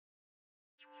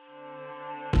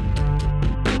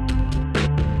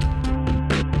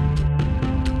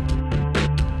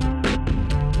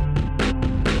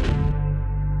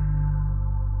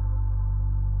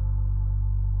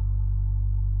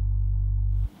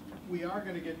we are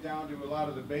going to get down to a lot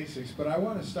of the basics, but I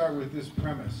want to start with this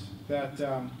premise that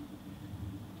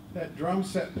that drum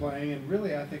set playing, and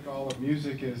really I think all of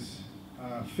music, is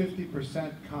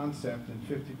 50% concept and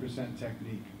 50%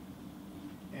 technique.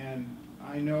 And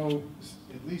I know,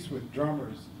 at least with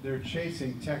drummers, they're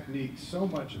chasing technique so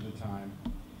much of the time,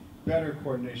 better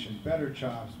coordination, better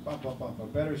chops,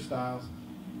 better styles,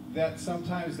 that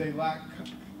sometimes they lack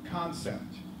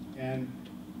concept. And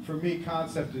for me,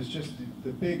 concept is just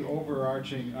the big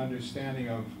overarching understanding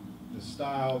of the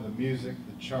style, the music,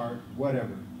 the chart,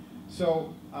 whatever.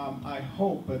 So I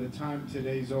hope by the time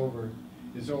today's over,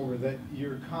 that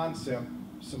your concept,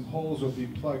 some holes will be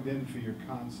plugged in for your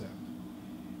concept.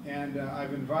 And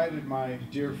I've invited my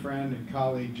dear friend and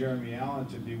colleague Jeremy Allen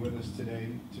to be with us today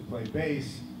to play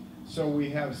bass, so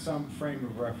we have some frame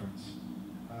of reference.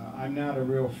 I'm not a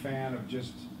real fan of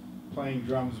just playing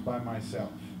drums by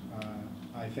myself.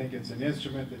 I think it's an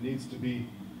instrument that needs to be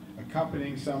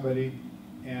accompanying somebody,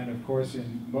 and of course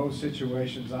in most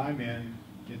situations I'm in,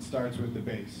 it starts with the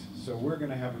bass. So we're going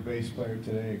to have a bass player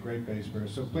today, a great bass player.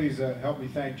 So please help me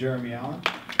thank Jeremy Allen.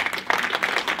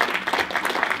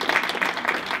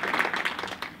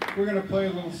 We're going to play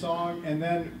a little song, and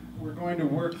then we're going to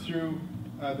work through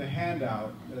the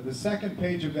handout. The second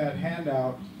page of that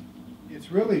handout, it's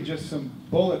really just some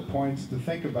bullet points to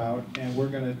think about, and we're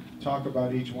going to talk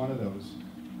about each one of those.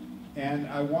 And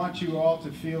I want you all to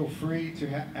feel free to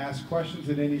ask questions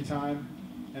at any time.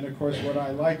 And of course, what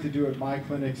I like to do at my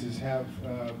clinics is have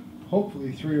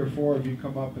hopefully 3 or 4 of you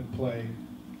come up and play,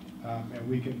 and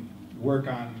we can work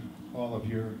on all of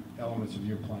your elements of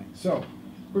your playing. So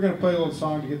we're going to play a little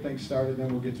song to get things started, then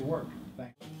we'll get to work.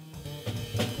 Thanks.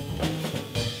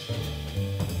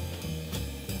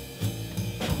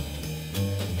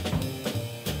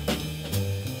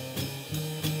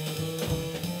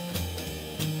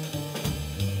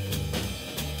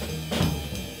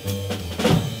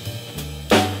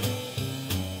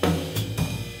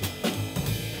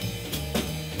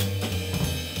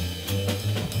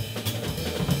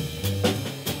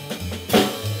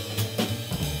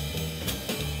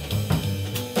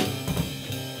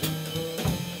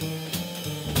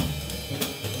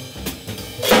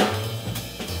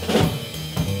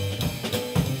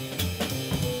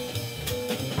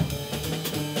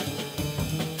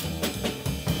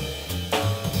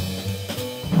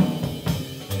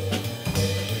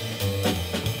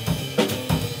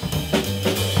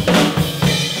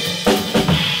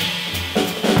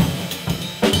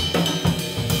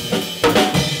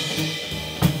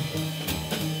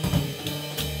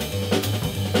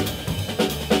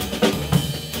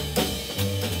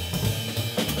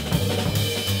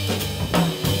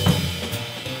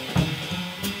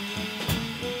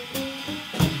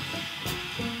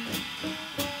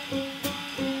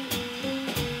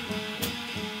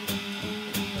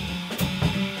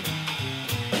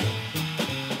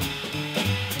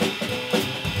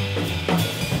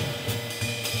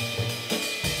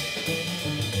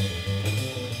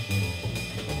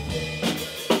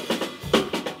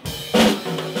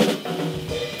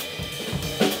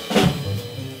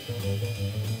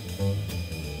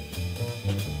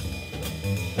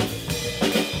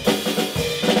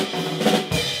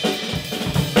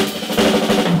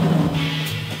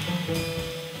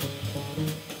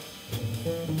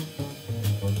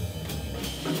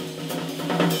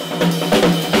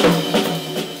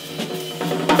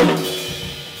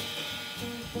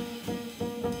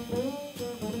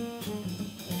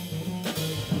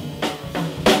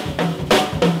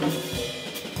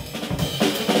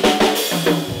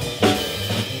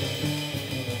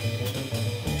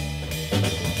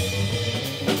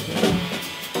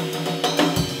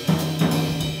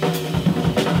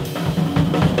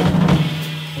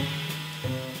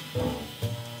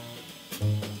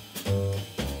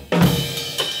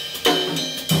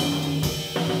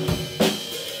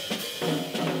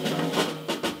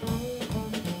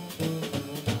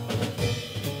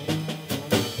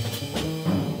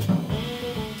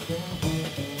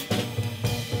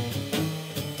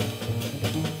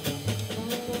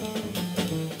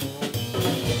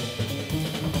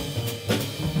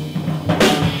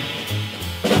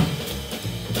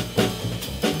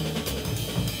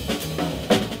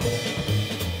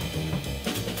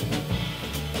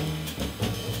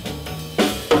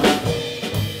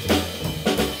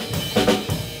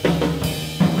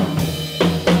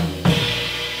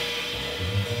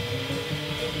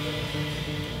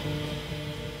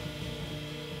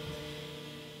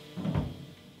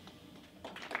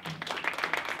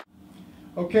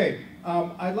 Okay,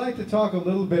 I'd like to talk a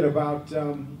little bit about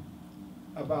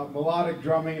melodic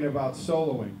drumming and about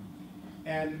soloing.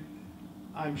 And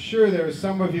I'm sure there are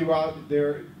some of you out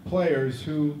there, players,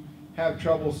 who have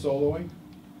trouble soloing,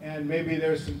 and maybe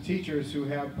there's some teachers who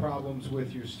have problems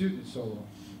with your student soloing.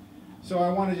 So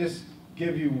I want to just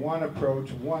give you one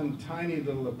approach, one tiny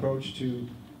little approach to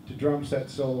drum set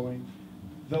soloing.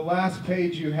 The last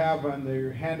page you have on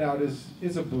your handout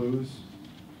is a blues.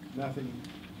 Nothing,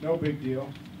 no big deal.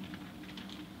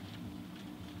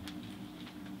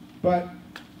 But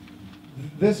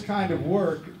this kind of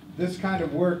work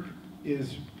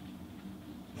is,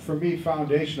 for me,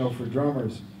 foundational for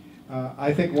drummers.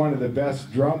 I think one of the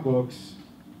best drum books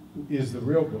is the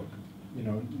real book. You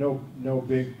know, no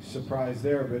big surprise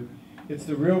there, but it's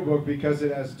the real book because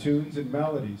it has tunes and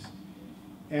melodies.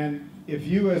 And if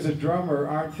you as a drummer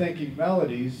aren't thinking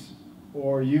melodies,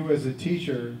 or you as a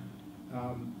teacher,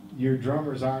 your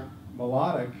drummers aren't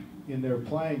melodic in their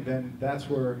playing, then that's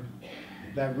where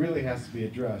that really has to be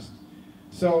addressed.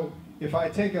 So if I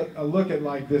take a look at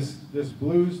like this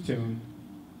blues tune,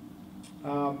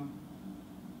 can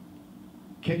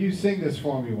you sing this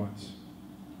for me once?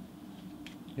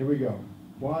 Here we go.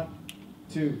 1,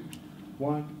 2,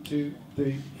 1, 2,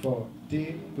 3, 4.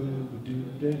 Dee boo doo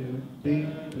doo doo, dee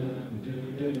boo doo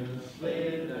doo doo.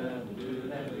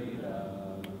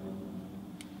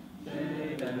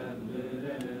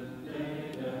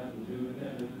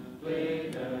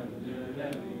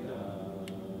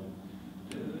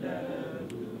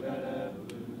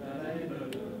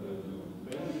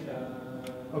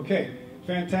 Okay,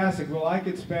 fantastic. Well, I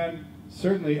could spend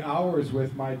certainly hours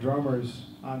with my drummers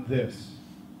on this.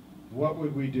 What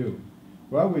would we do?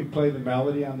 Well, we'd play the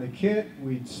melody on the kit,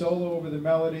 we'd solo over the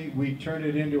melody, we'd turn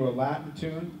it into a Latin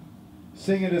tune,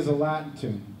 sing it as a Latin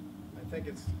tune. I think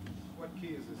it's, what key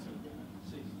is this in?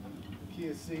 C. The key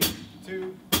is C.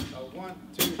 2, 1,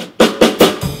 2.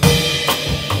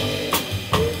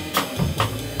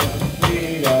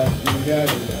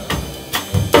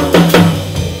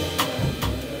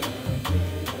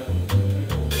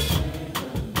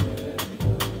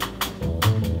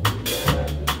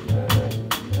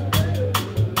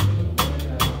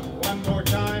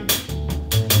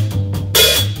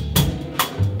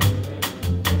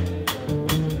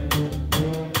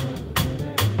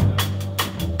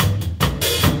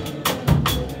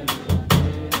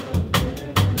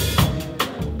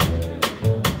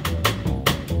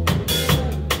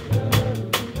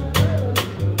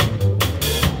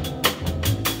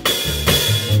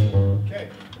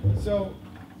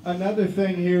 Another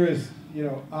thing here is, you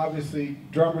know, obviously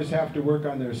drummers have to work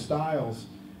on their styles,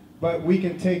 but we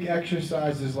can take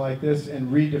exercises like this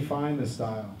and redefine the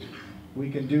style.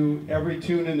 We can do every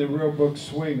tune in the real book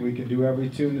swing. We can do every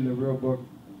tune in the real book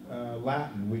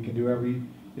Latin. We can do every,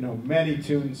 you know, many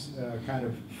tunes kind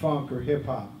of funk or hip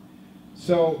hop.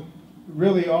 So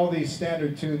really all these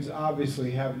standard tunes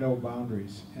obviously have no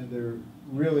boundaries, and they're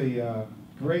really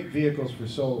great vehicles for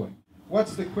soloing.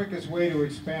 What's the quickest way to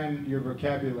expand your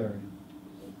vocabulary?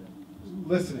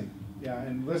 Listening. Yeah,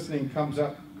 and listening comes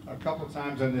up a couple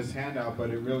times on this handout, but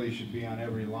it really should be on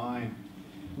every line.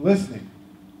 Listening.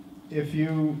 If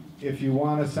you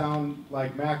want to sound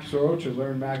like Max Roach or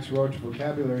learn Max Roach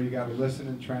vocabulary, you got to listen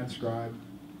and transcribe.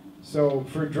 So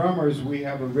for drummers, we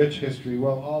have a rich history.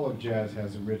 Well, all of jazz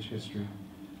has a rich history.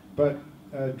 But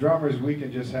drummers, we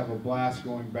can just have a blast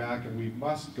going back, and we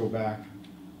must go back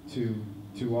to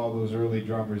all those early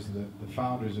drummers, the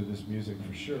founders of this music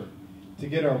for sure, to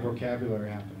get our vocabulary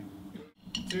happening.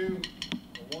 2,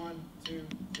 1, 2,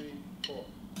 3, 4.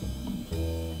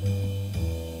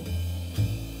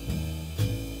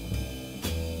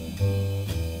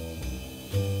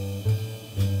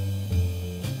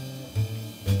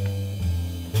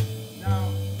 Now,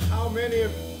 how many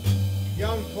of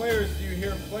young players do you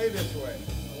hear play this way?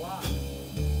 A lot.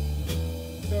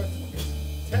 So it's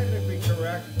technically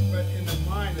correct, but in the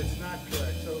mind it's not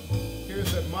correct. So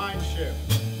here's the mind shift.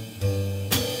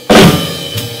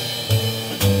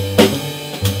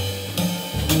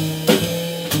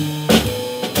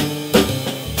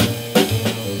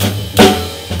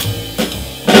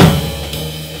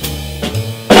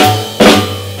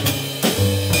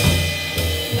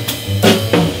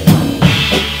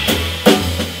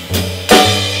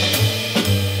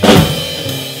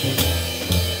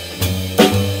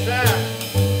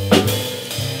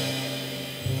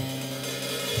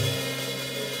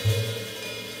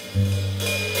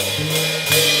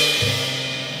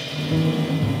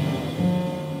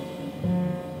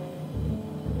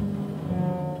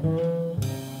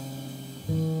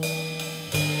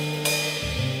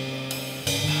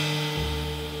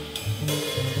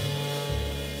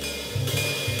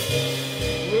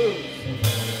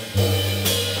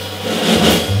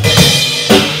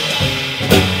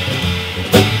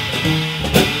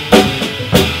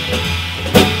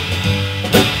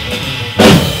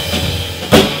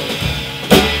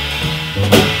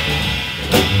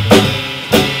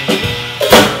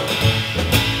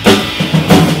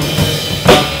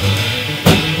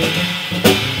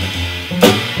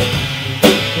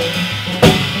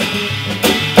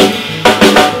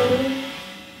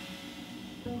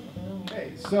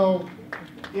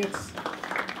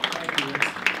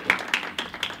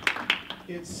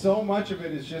 much of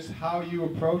it is just how you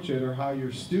approach it or how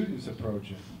your students approach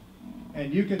it.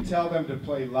 And you can tell them to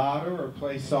play louder or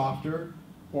play softer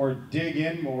or dig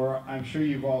in more. I'm sure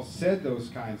you've all said those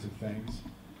kinds of things.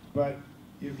 But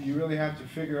you really have to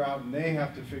figure out, and they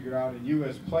have to figure out, and you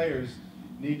as players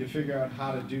need to figure out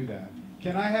how to do that.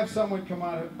 Can I have someone come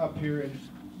on up here and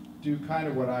do kind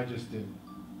of what I just did?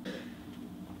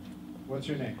 What's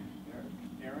your name?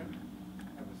 Aaron?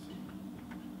 Have a seat.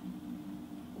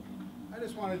 I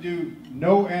just want to do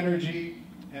no energy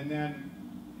and then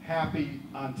happy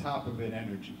on top of it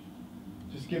energy.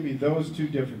 Just give me those two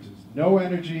differences. No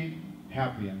energy,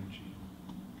 happy energy.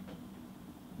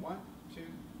 1, 2,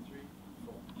 3,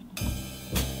 4.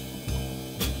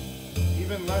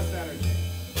 Even less energy.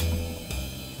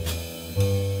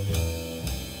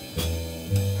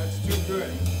 That's too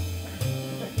good.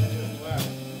 Just less.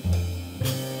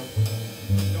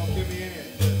 Don't give me any.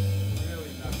 Just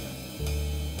really nothing.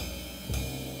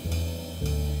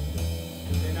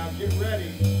 Okay, now get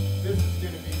ready. This is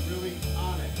going to be really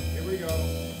on it. Here we go.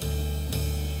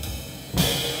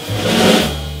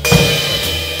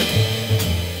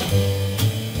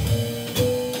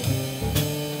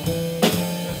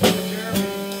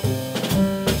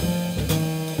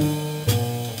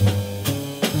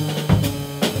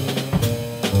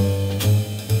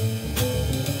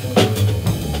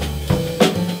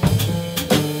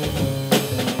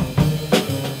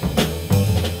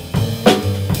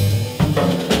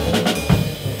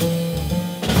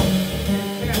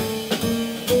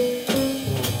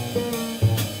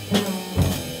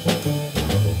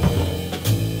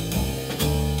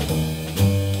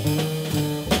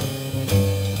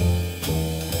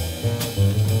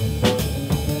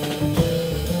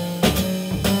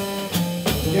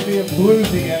 Give me a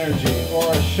bluesy energy or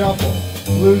a shuffle.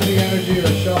 Bluesy energy or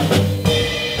shuffle.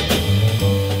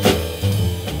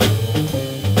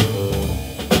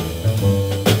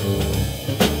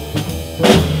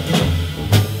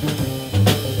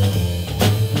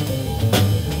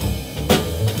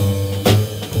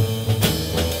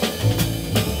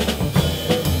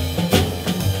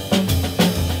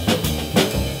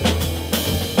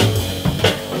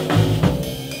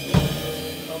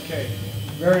 Okay,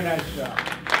 very nice job.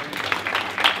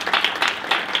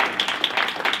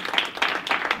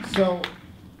 So,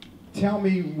 tell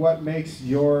me what makes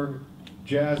your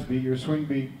jazz beat, your swing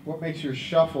beat, what makes your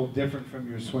shuffle different from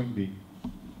your swing beat?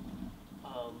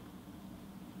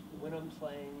 When I'm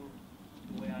playing,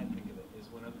 the way I think of it is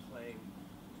when I'm playing,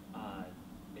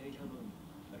 anytime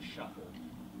a shuffle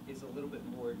is a little bit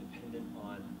more dependent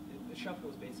on, the shuffle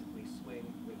is basically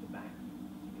swing with the back,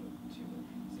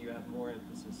 so you have more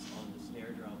emphasis on the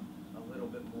snare drum, a little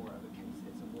bit more of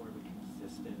it's a more of a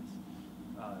consistent,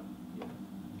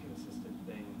 consistent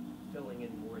thing, filling in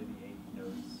more of the 8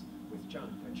 notes with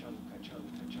chunk, a chunk, a chunk,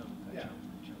 a chunk, a chunk,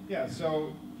 a chunk. Yeah,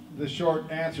 so the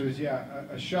short answer is, yeah,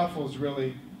 a shuffle is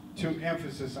really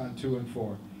emphasis on 2 and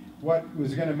 4. What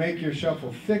was going to make your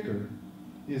shuffle thicker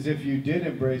is if you did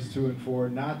embrace 2 and 4,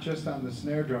 not just on the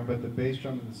snare drum, but the bass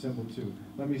drum and the cymbal too.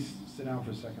 Let me sit down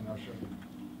for a second, I'll show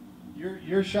you.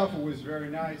 Your shuffle was very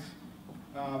nice.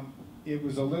 It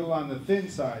was a little on the thin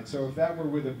side, so if that were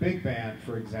with a big band,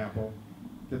 for example,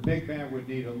 the big band would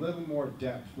need a little more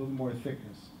depth, a little more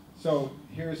thickness. So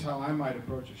here's how I might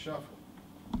approach a shuffle.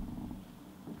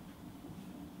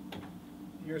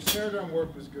 Your snare drum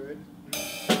work was good.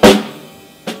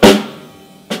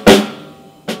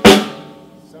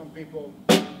 Some people,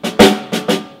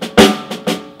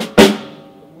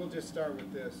 we'll just start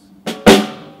with this.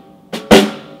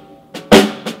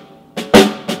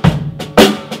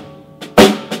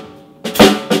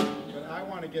 But I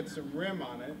want to get some rim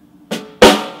on it.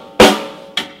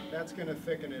 That's going to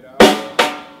thicken it up.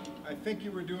 I think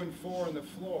you were doing 4 on the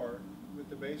floor with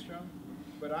the bass drum,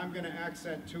 but I'm going to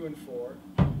accent 2 and 4.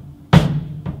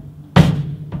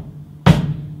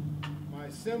 My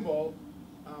cymbal,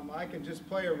 I can just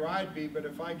play a ride beat, but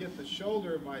if I get the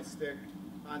shoulder of my stick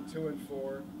on 2 and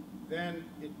 4, then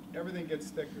everything gets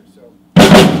thicker. So